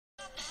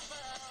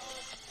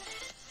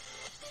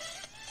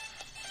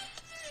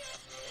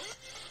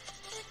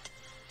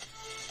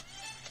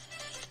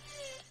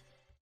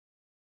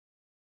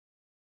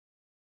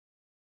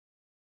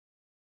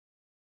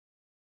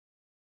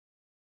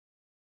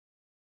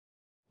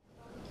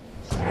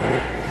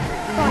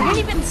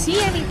even see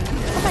any.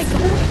 Oh my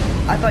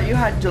god. I thought you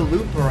had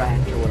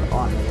Deluperant or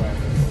on the web.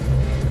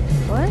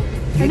 What?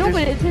 I know,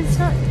 but it's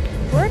not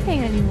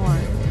working anymore.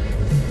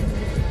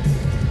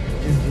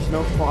 Dude, there's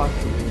no fog.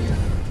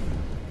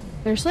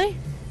 Seriously?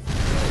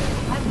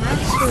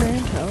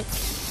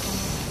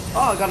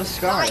 Oh, I got a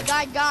scar.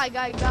 Guy.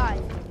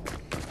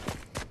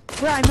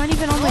 Bro, I'm not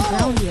even on the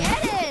ground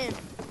yet. Get him!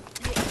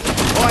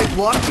 Oh, I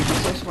blocked you. You're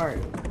so smart.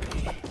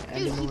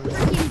 Dude, he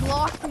freaking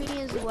blocked me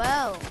as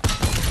well.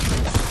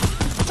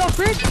 Stop,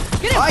 Rick!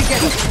 Get him! I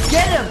get him!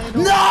 Get him!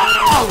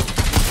 No!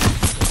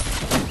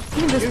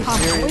 You just pop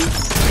away.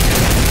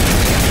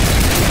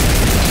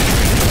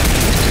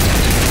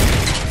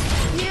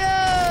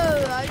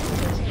 Yo! I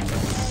just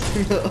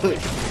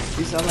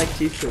You sound like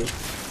Tifu.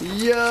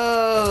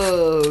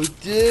 Yo,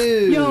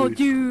 dude! Yo,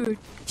 dude!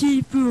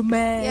 Tifu,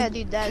 man! yeah,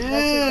 dude,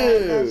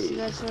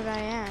 that's what I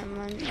am.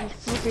 I'm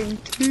freaking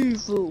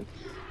Tifu.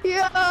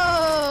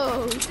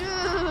 Yo!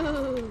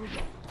 Dude!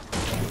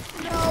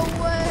 No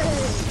way!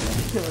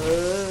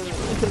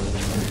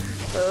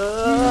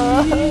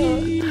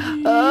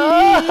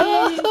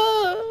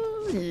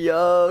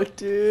 Yo,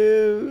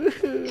 dude!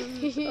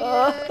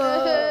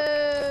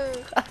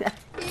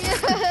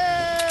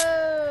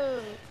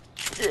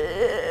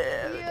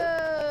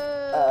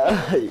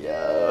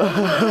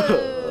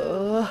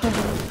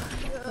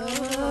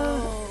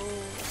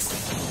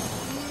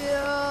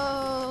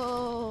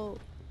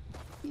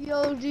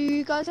 Yo, do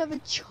you guys have a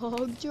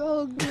chug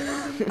jug,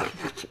 dude?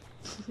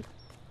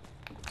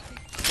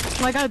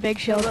 Well, I got a big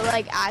shield. But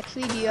like,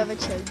 actually, do you have a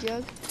chug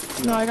jug?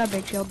 No, I got a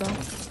big shield though.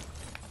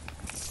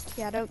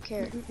 Yeah, I don't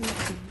care.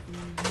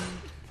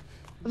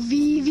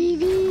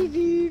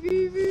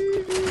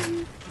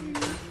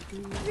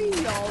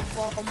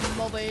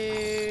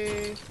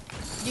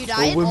 Dude,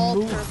 I am all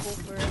purple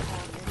for a moment.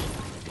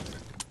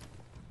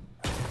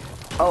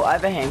 Oh, I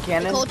have a hand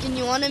cannon. Colton,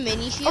 you want a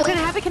mini shield? Oh, can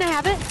I have it? Can I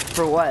have it?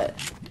 For what?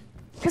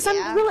 Cause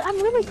Yeah. I'm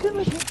really good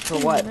with it. For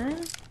what?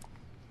 Man.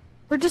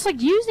 We're just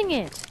like using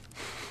it.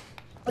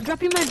 I'll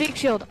drop you my big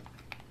shield.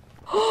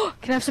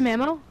 Can I have some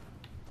ammo?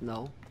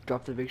 No.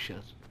 Drop the big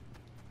shield.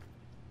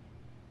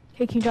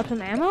 Hey, can you drop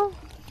some ammo?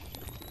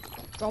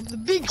 Drop the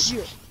big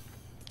shield.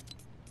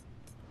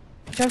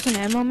 Drop some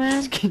ammo,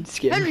 man.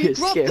 Scare Henry, me,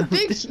 drop scare the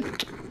me. big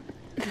shield.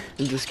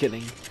 I'm just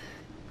kidding.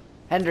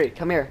 Henry,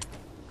 come here.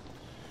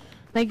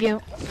 Thank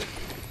you.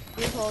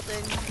 You're holding.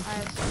 I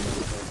have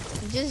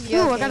some. Just Ooh, I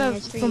joking. got a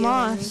It's for you,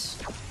 Henry.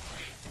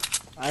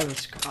 FAMAS. I have a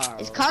scar.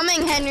 It's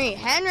coming, Henry.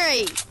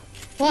 Henry,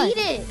 What? eat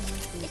it.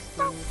 It's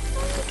not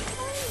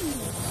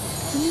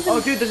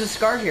Oh, dude, there's a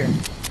scar here.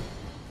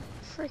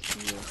 frick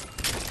you.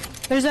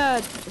 There's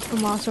a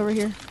FAMAS over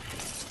here.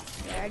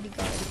 Yeah, I already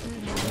got it.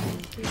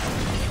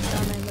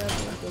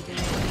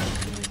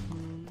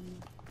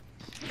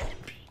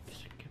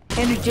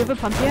 Andrew, do you have a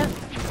pump yet? I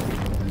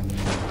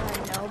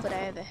know, but I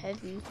have a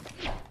heavy.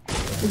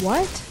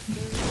 What?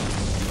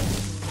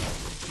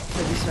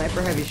 Heavy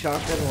sniper, heavy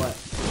shotgun, what?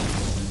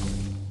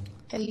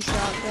 Heavy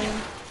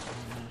shotgun.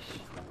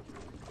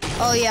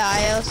 Oh yeah,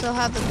 I also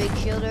have a big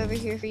shield over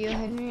here for you,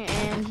 Henry,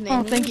 and minis.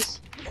 Oh, thank you.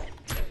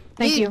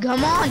 Thank Dude, you.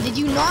 come on, did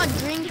you not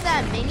drink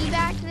that mini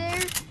back there?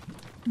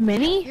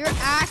 Mini? You're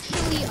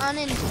actually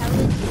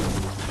unintelligent.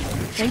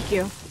 Thank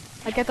you.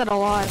 I get that a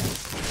lot.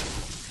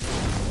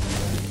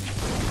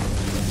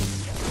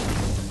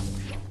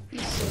 You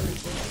silly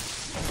boy.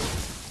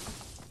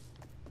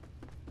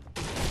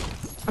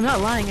 I'm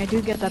not lying, I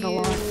do get that a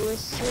lot. You a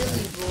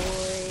silly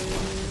boy,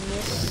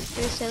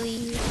 Mr. Silly.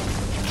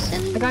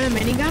 Silly. I got a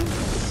minigun?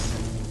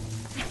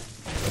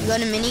 You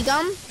got a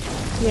minigun?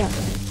 Yeah,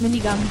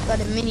 minigun. Got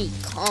a mini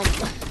cum.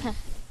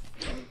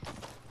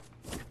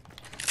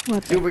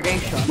 What the? Dude, we're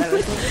getting shot at.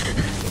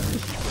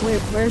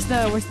 Wait, where's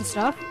the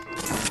stuff?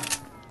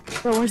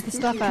 Bro, where's the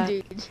stuff at?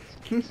 Dude,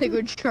 like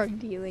we're drug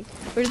dealing.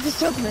 Where's the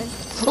stuff, man?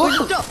 Oh! Where's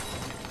the stuff?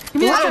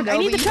 Give me Well, the I chug, don't I know,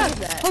 need the but you chug. did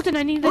that. Colton,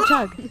 I need the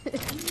chug.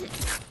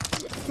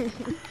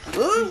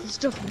 Where's the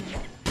stuff, man?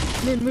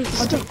 Man, where's the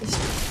I'll stuff? take this.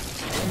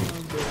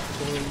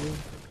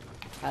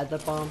 Had the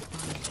bomb.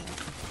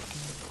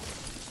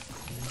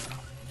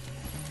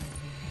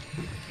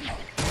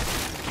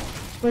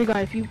 What do you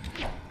got? If you...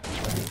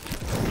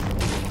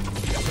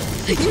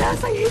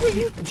 Yes, I hit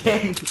you!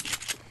 Dang.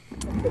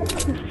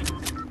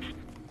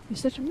 You're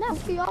such a... Now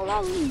we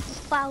all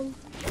foul.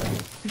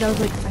 I was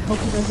like, I hope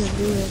he doesn't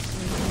do it.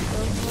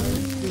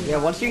 Yeah,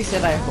 once you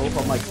said I hope,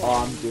 I'm like,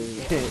 oh, I'm doing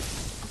it.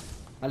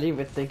 I didn't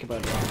even think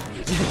about it.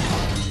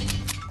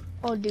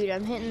 Oh, dude,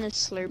 I'm hitting the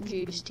slurp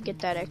juice to get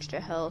that extra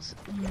health.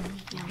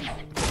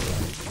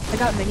 I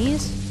got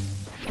minis.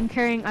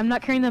 I'm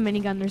not carrying the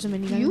minigun, there's a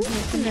minigun. You Can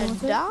I come down finna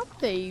with it? die,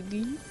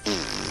 baby.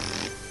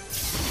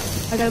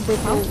 I got a blue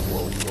pump.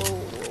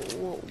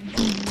 Whoa.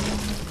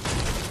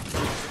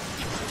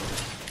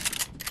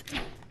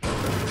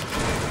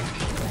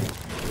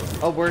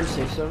 Oh, we're in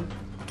safe zone.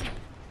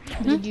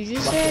 Did you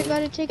just say I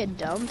gotta take a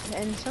dump?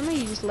 And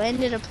somebody just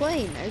landed a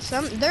plane.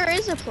 There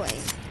is a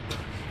plane.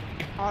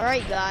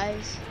 Alright,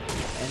 guys.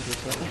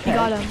 You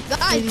got him.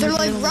 Guys, they're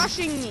like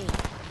rushing me.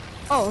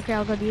 Oh, okay,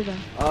 I'll go do them.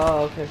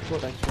 Oh, okay, cool,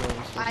 thanks for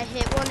this. I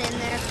hit one in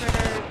there for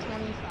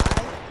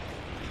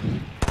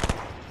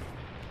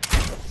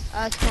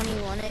 25.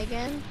 21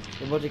 again.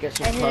 We're about to get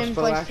some I hit him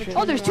crossbow like action. for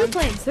Oh, there's 2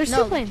 planes. There's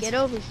 2 planes. Get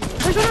over here.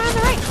 There's one on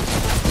the right.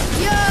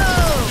 Yo!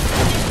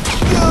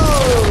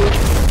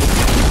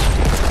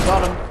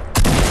 Got him.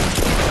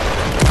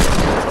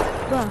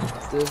 Ugh.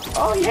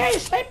 Oh yeah,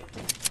 snipe!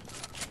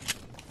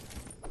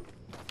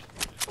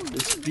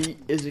 This beat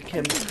is a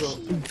chemical.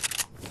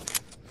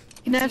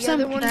 Can I have The some?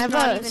 other Can one's I have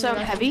not even some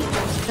running. heavy?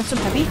 Have some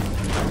heavy?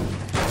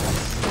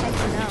 Heck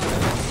no.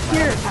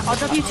 Here, I'll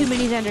drop you 2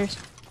 mini Xanders.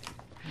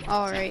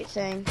 Alright,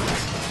 thanks.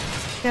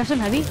 Can I have some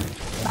heavy?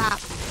 Bop.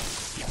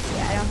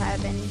 Yeah, I don't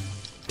have any.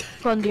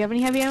 Colin, do you have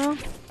any heavy ammo?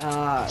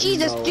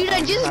 Jesus, no, dude,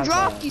 I just have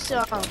dropped you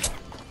some. Oh,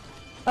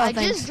 I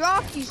thanks. just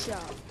dropped you some.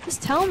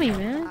 Just tell me,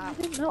 man. I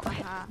didn't know.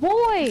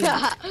 Boy! the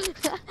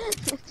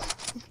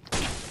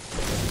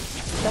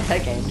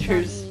heck,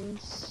 Andrews?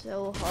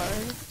 So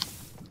hard.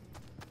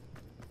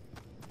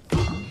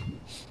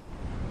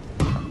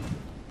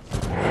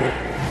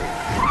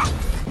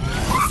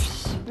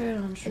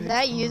 Is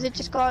that you that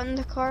just got in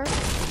the car?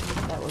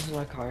 That was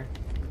my car.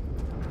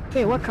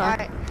 Wait, what car?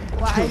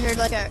 Well, I heard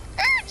like a.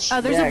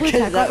 Oh, there's yeah, a blue 'cause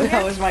tack over that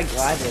here. was my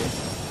glider.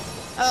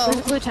 Oh,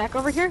 There's a blue tack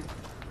over here.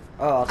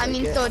 Oh, I'll I take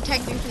mean, it. so it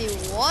technically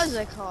was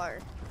a car.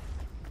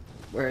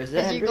 Where is it?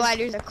 Because your Andrews?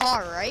 glider's a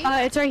car, right?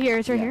 It's right here.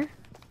 It's right Yeah. here.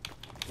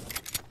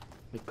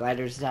 The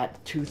glider's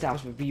that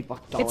 2,000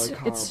 V-Buck dollar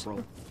car, It's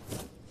bro.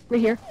 right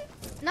here.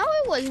 No,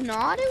 it was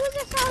not. It was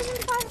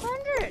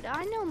 1,500.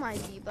 I know my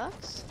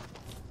V-Bucks.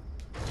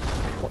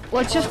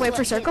 Let's just wait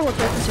for circle. Let's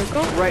wait for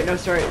circle. Right, no,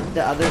 sorry.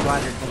 The other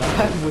glider that I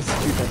had was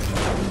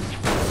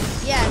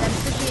 2,000. Yeah, that's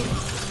freaking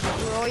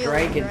Royal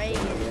Dragon.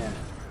 Dragon. Yeah.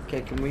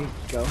 Okay, can we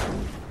go?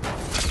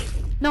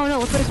 No,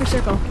 let's wait for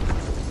circle.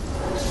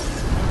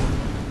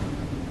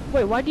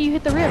 Wait, why do you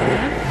hit the rib,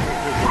 man?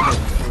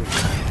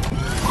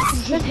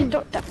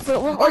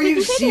 Are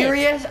you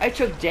serious? I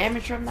took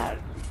damage from that.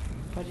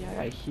 Buddy, I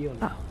gotta heal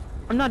now.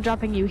 I'm not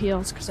dropping you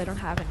heals because I don't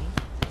have any.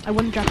 I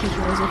wouldn't drop you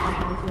heals if I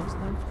had heals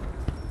though.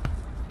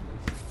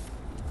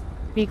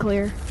 Be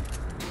clear.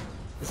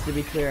 Just to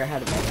be clear, I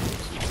had a bad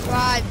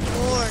 5,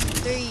 4,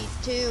 3,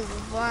 2,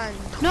 1.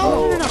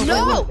 No.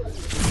 No!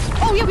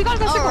 Oh yeah, we gotta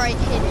go circle. Alright,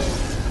 hit it.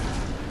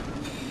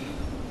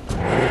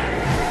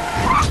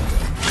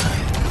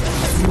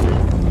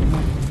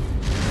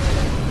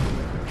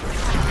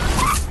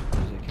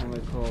 There's a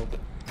chemical.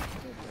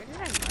 Where did I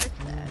mark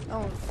that?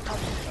 Oh, up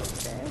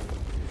there.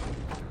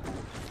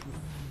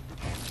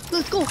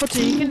 Let's go. So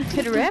you can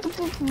hit a rib. Took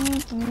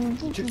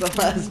the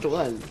last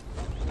one.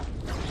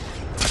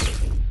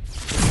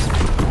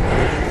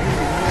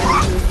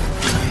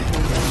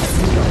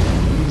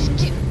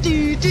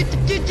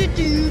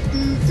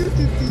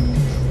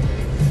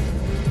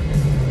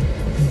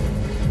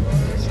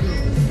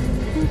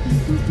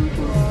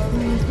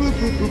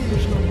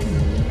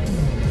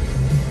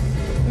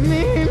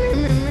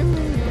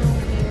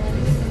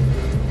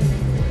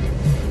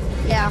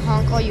 Yeah,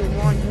 honk all you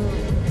want.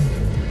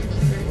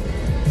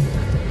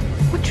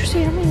 What you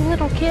say to me,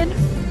 little kid?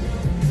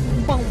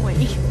 Boy.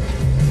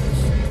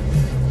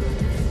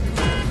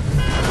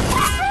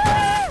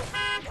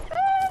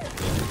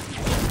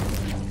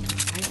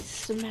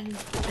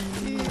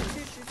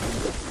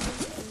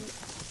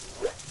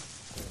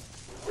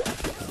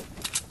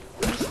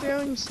 He's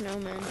throwing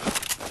snowmen.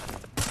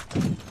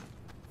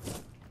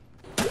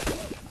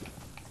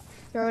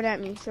 Throw it at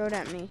me, throw it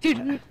at me.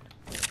 Dude,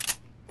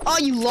 Oh,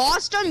 you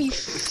lost him? You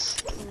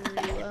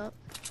screw up.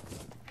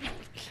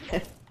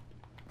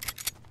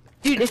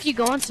 dude, if you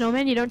go on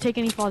snowman, you don't take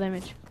any fall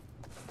damage.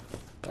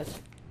 What? Is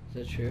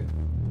that true?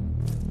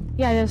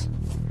 Yeah, it is.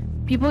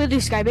 People do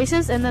sky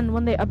bases, and then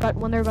when they're about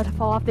to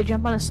fall off, they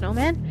jump on a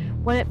snowman.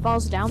 When it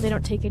falls down, they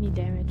don't take any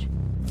damage.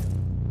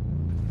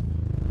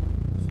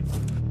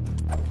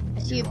 I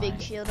see a big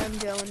shield I'm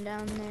going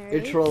down there.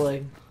 You're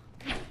trolling.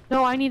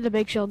 No, I need the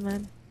big shield,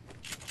 man.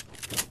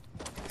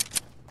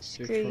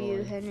 Screw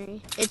you,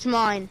 Henry. It's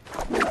mine.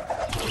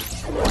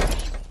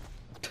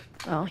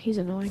 Oh, he's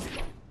annoying.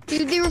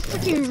 Dude, they were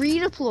freaking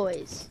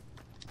redeploys.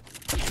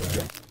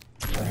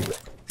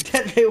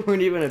 They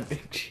weren't even a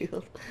big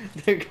shield.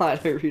 They're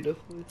glider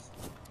redeploys.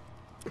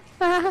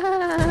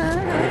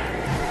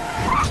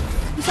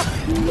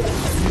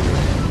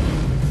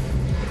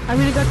 I'm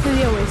gonna go to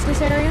the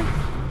Oasis area.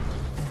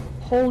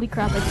 Holy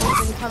crap, I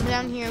can't. Then come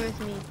down here with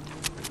me.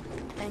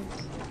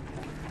 Thanks.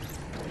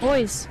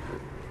 Boys.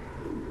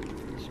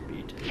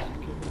 Speed.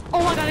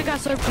 Oh my god, I got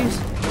slurp juice.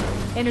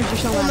 Energy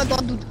so Oh my much.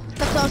 god, dude.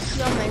 That sounds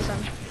so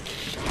amazing.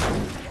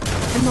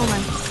 And no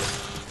man.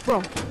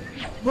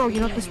 Bro, you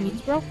know what this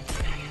means, bro?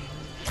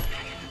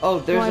 Oh,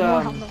 there's Oh,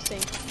 I know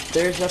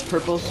there's a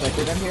purple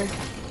sniper down here.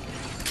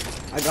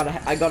 I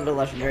got a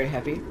legendary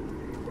heavy.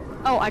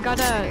 Oh, I got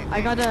a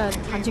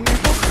hunting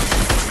rifle.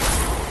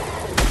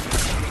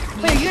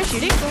 Wait, are you guys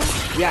shooting?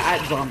 Yeah,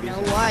 at zombies. No,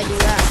 why do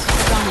that?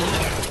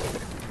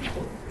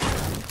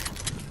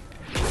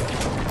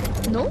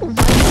 No, why do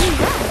that?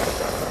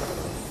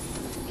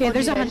 Okay,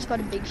 there's Dude, a I hunt. just got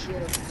a big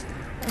shield.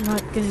 I'm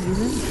not gonna use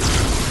it.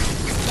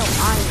 No,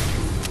 I.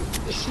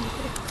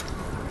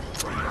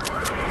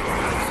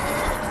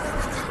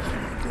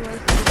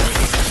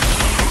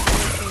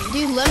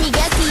 Dude, let me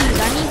get these.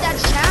 I need that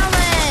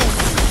challenge.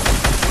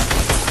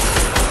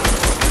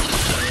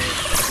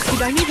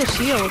 Dude, I need a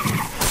shield.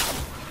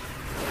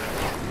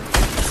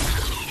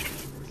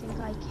 Think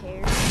I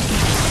care?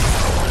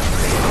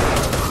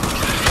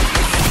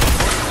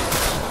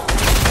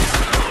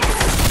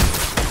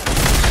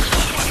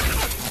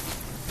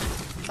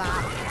 Bop,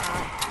 bop,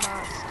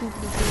 bop. Scoop,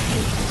 scoop, scoop,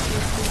 scoop,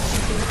 scoop,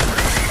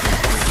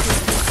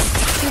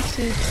 scoop,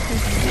 scoop,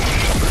 scoop.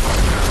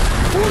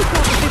 Holy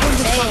crap, the big one's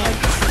in front.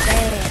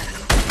 Bam.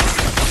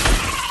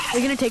 Are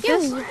you gonna take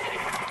this?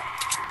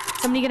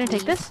 Somebody gonna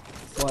take this?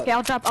 What? Okay,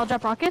 I'll drop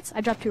rockets.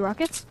 I dropped 2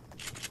 rockets.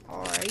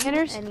 Alright.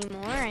 Anders? Any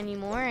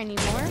more? I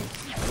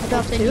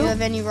dropped Do 2. you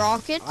have any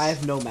rockets? I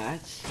have no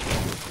mats.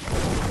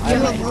 You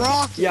have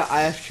rockets. Yeah,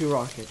 I have 2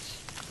 rockets.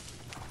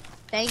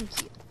 Thank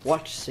you.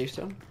 Watch, safe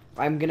zone.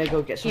 I'm gonna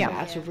go get some Yeah.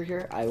 mats over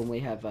here. I only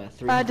have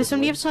 3. Does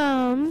somebody have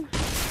some?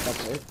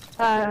 That's it.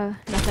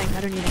 Nothing.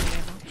 I don't need any ammo.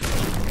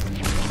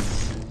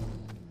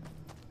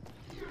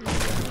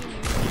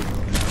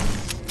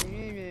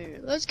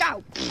 Let's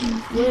go.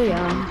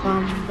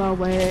 Yeah, bum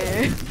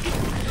away.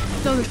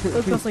 So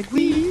it goes like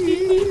we.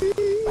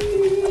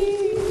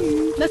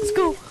 Let's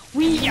go.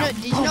 We. Did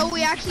you know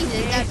we actually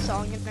did that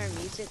song in our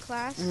music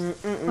class?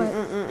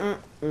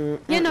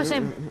 Yeah, no,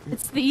 same.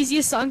 It's the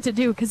easiest song to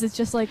do because it's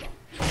just like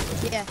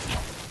Yeah.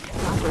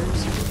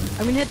 clappers.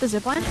 I'm gonna hit the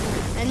zip line.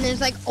 And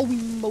there's like, oh,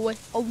 boy,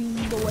 oh,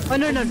 boy. Oh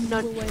no.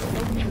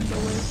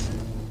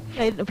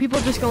 Yeah, people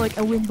just go like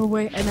a wimp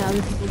away, and then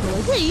other people go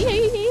like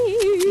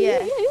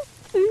Yeah.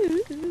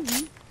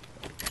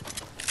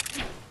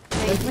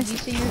 Wait, did you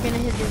say you were gonna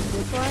hit the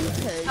zip line?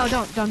 Oh,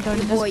 don't. It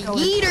doesn't Boy, go in.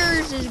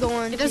 Yeeters is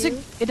going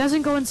It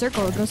doesn't go in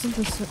circle. It goes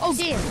into. Oh,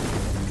 damn.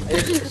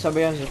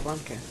 Somebody has a phone.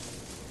 Okay.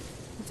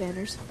 It's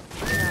Anders.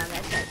 No,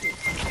 that's actually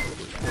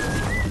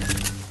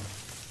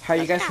How are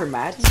you guys for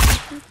mats?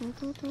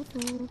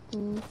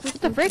 What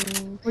the frick?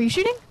 Were you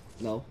shooting?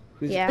 No.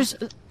 Who's Yeah. Let's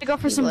go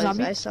for some I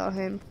zombies. saw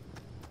him.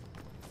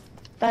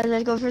 Guys,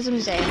 let's go for some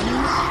zombies.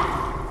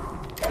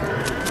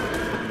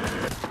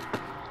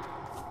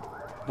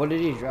 What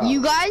did he drop?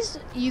 You guys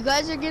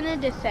are gonna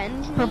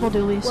defend me. Purple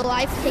doolies. Well,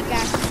 I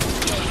pickaxe.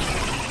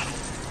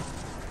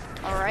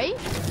 All right.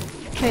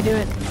 Okay, do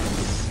it.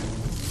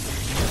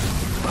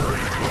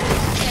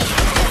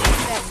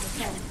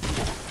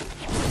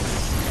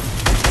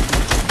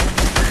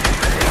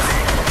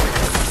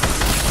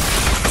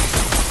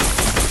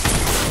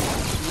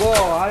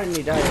 Whoa, how did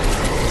he die?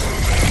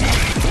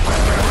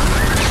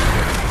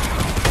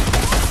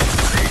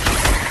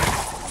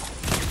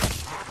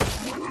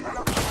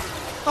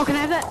 Oh, can I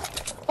have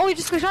that? Oh, you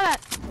just got shot at.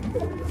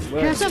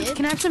 Where?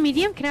 Can I have some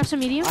medium? Can I have some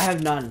medium? I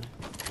have none.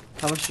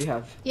 How much do you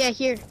have? Yeah,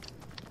 here.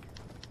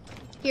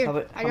 Here, How I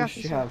much got do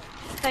you this. have?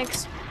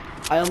 Thanks.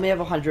 I only have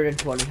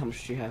 120. How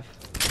much do you have?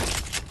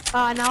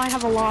 Now I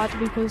have a lot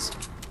because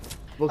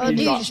Well, Oh, can you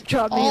dude, not- just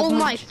dropped me a all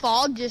bunch. my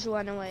fog just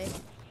went away.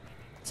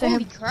 So I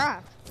Holy have-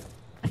 crap.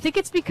 I think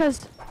it's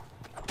because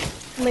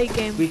late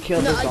game. we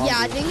killed No, the zombie. yeah,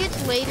 I think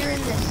it's later in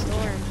the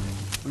storm.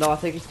 No, I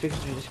think it's because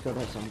we just killed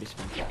that zombie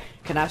spawn.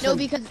 Can I have No, some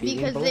because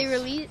medium they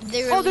bullets? released.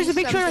 Oh, there's a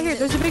big shield right here.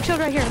 There's a big shield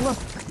right here. Look.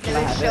 They Can I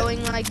were have it?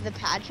 showing like the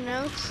patch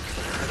notes,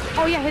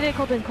 Oh yeah, hit it,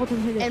 Colton,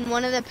 hit it. and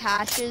one of the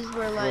patches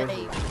were like,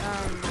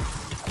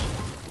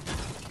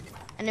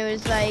 and it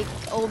was like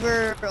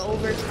over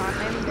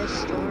time the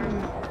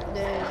storm,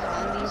 the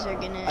zombies are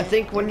gonna. I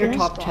think when you're gonna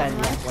top spawn 10,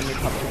 yeah, less. when you're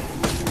top 10.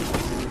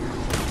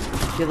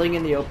 Killing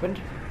in the open.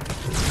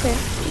 Okay.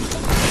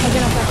 I'll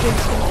get off after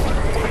this game.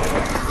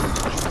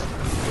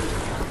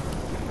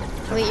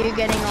 Wait, you're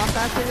getting off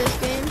after this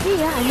game?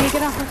 Yeah, I need to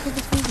get off after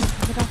this game.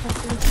 Get off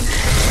after this game.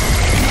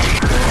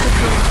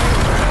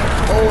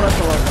 Oh, that's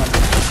a lot of fun.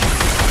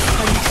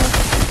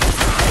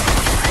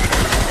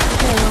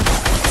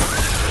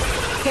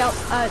 Okay,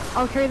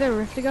 I'll carry the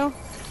rift to go.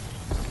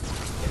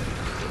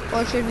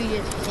 Or should we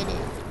just hit it?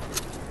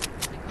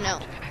 No.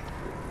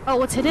 Oh,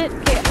 let's hit it.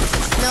 Okay.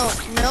 No.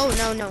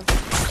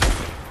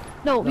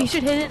 No, we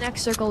should hit it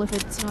next circle if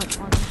it's not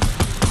on.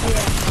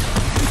 Yeah.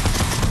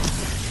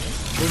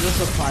 Is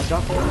this a supply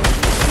drop over?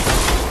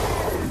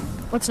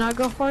 Let's not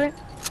go for it.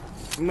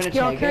 I'm gonna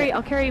Here, tag it.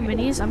 I'll carry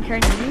minis. I'm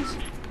carrying minis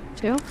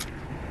too.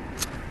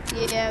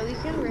 Yeah, we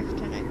can rift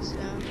to next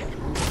time.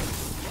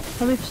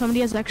 Tell me if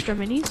somebody has extra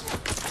minis.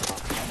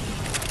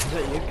 Is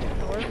that you?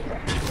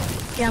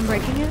 Yeah, I'm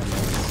breaking it.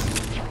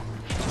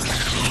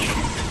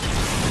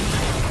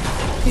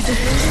 You just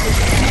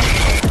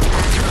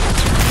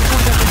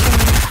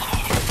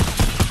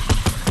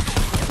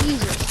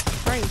Jesus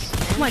Christ, Oh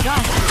man. my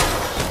gosh.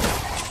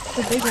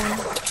 The big one.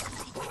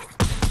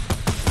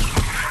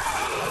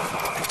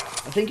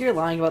 I think you're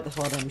lying about the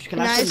fall damage. Can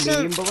I have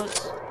some medium bullets?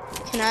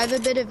 Can I have a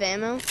bit of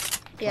ammo?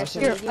 Yeah,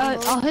 some Here, medium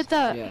bullets. I'll hit the.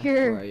 Yeah,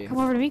 where are Here, you? come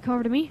over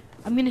to me.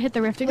 I'm gonna hit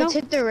the rift to go. Let's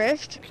hit the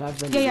rift. Can I have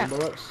the Yeah, medium yeah.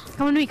 bullets?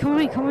 Come on to me.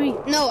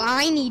 No,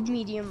 I need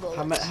medium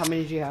bullets. How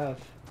many do you have?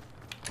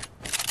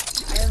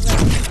 I have like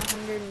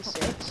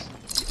 106.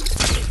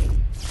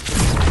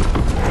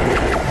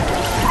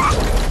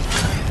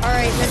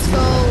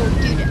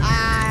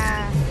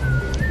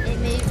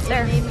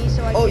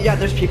 yeah,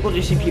 there's people. Do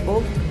you see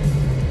people?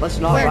 Let's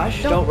not Where?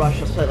 rush. Don't rush.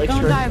 Let's play like Don't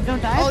straight. dive,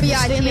 don't dive. Oh, yeah,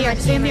 I stay in see the air, him, I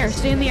stay see in the him. air,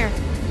 stay in the air.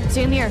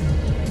 Stay in the air.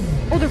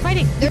 Oh, they're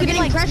fighting. They're We can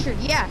getting flank. pressured.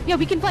 Yeah. Yeah,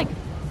 we can flank.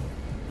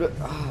 Dude,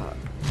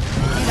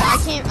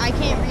 I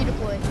can't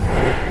redeploy.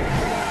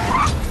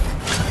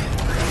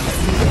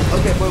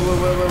 Okay,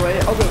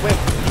 wait. Okay, wait.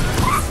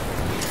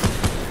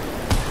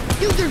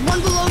 Dude, there's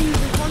one below you.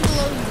 There's one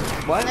below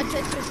you. What? That's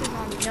his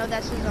zombie. No,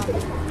 that's his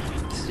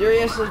zombie.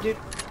 Seriously, dude?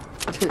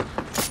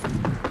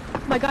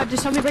 Oh my god,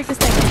 just help me break this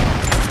thing.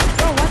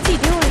 Bro, what's he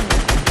doing?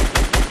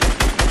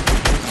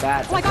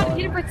 Bad. Oh my god, I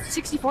hit him for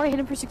 64. I hit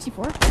him for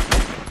 64.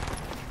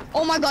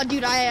 Oh my god,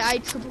 dude, I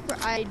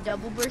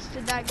double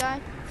bursted that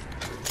guy.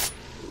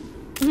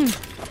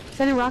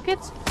 Sending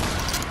rockets.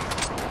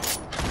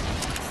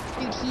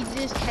 Dude, he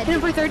just Hit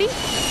him for 30.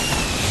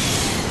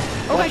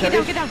 Oh my, Watch get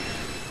down, out, get down.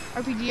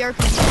 RPG.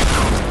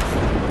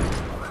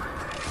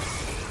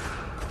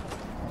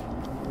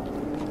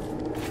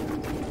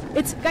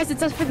 Guys,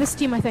 it's us for this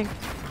team, I think.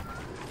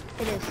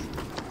 It is.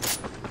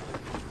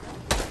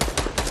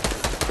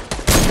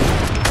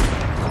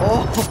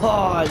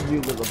 Oh,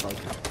 you little bug.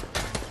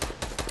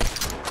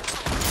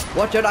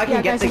 Watch out, I can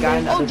Yeah, get guys, the guy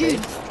in the Oh, other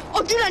dude. base.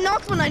 Oh, dude, I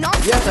knocked one. I knocked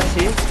one. Yes, I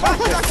see. Rush.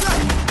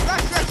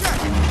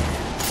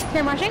 Okay,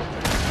 I'm rushing.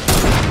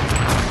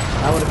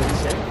 That would have been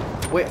sick.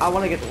 Wait, I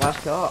want to get the last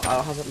kill. I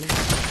don't have it.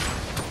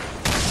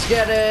 Let's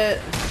get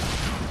it.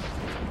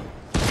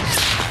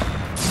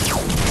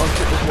 Oh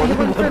shit, there's I more hit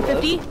than one for one.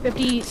 50,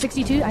 50,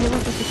 62. I hit one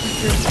for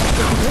 62.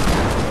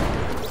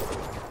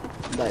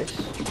 Nice.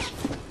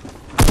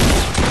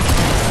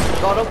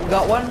 Got him.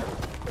 Got one.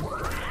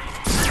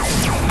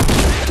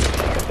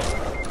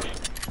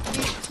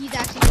 Dude, he's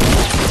actually.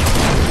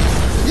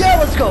 Yeah,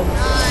 let's go.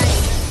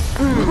 Nice.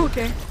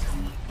 Okay.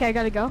 Okay, I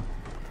gotta go.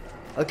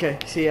 Okay,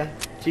 see ya.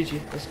 GG.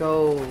 Let's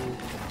go.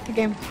 Good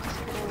game.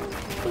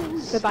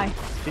 Goodbye.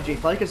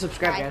 GG. Like and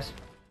subscribe, Bye. guys.